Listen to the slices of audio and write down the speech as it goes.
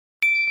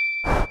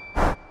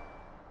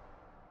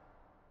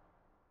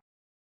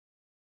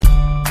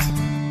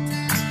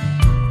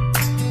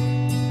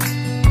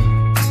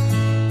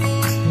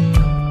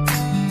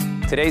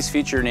Today's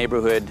featured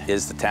neighborhood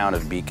is the town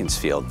of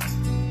Beaconsfield.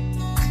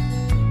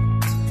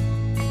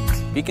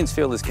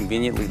 Beaconsfield is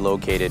conveniently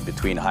located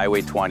between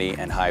Highway 20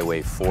 and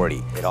Highway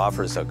 40. It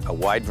offers a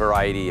wide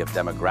variety of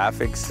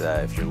demographics.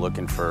 If you're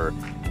looking for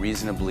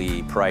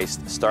reasonably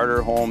priced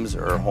starter homes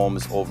or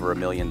homes over $1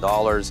 million,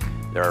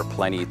 there are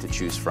plenty to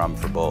choose from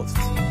for both.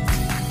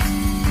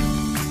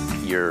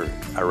 You're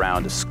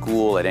around a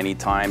school at any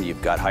time.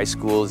 You've got high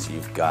schools,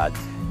 you've got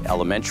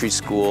elementary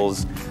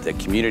schools. The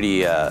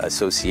community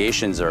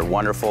associations are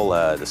wonderful.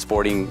 The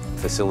sporting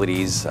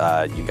facilities,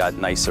 you got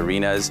nice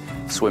arenas,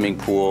 swimming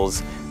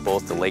pools,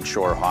 both the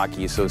Lakeshore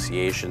Hockey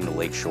Association, the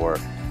Lakeshore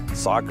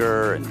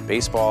Soccer and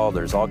baseball.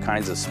 There's all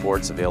kinds of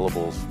sports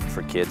available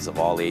for kids of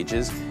all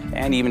ages.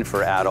 And even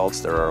for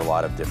adults, there are a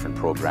lot of different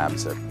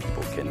programs that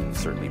people can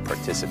certainly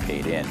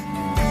participate in.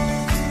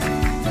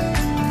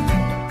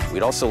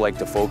 We'd also like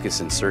to focus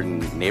in certain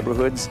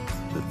neighborhoods.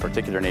 The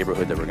particular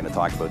neighborhood that we're going to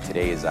talk about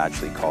today is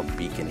actually called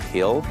Beacon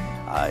Hill.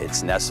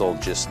 It's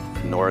nestled just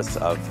north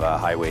of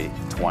Highway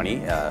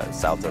 20,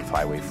 south of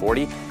Highway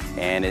 40.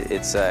 And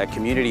it's a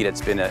community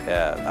that's been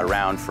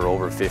around for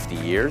over 50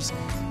 years.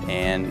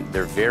 And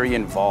they're very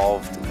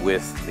involved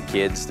with the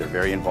kids, they're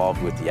very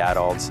involved with the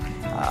adults.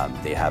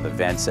 They have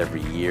events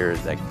every year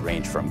that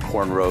range from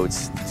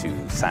cornrows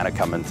to Santa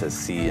coming to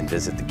see and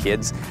visit the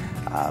kids.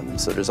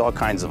 So there's all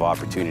kinds of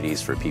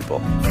opportunities for people.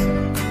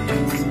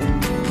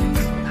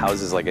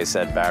 Houses, like I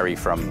said, vary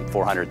from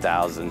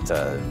 $400,000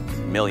 to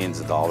millions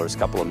of dollars, a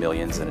couple of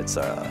millions, and it's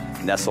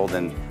nestled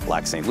in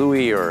Lac St.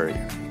 Louis or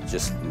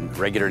just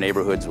regular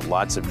neighborhoods with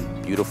lots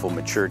of beautiful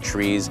mature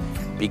trees.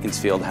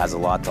 Beaconsfield has a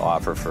lot to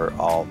offer for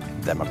all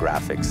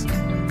demographics.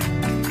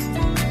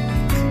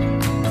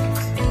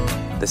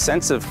 The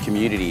sense of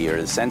community or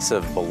the sense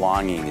of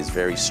belonging is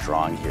very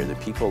strong here. The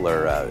people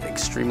are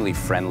extremely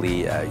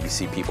friendly. You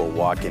see people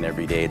walking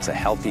every day. It's a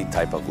healthy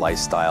type of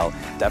lifestyle.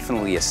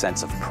 Definitely a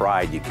sense of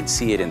pride. You can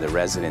see it in the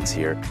residents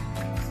here.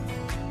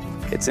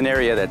 It's an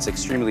area that's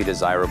extremely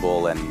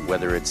desirable, and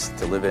whether it's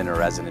to live in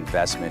or as an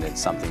investment,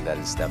 it's something that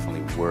is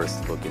definitely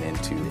worth looking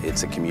into.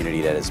 It's a community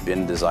that has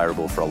been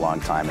desirable for a long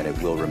time, and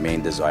it will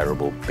remain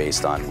desirable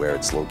based on where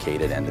it's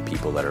located and the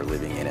people that are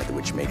living in it,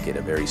 which make it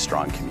a very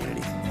strong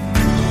community.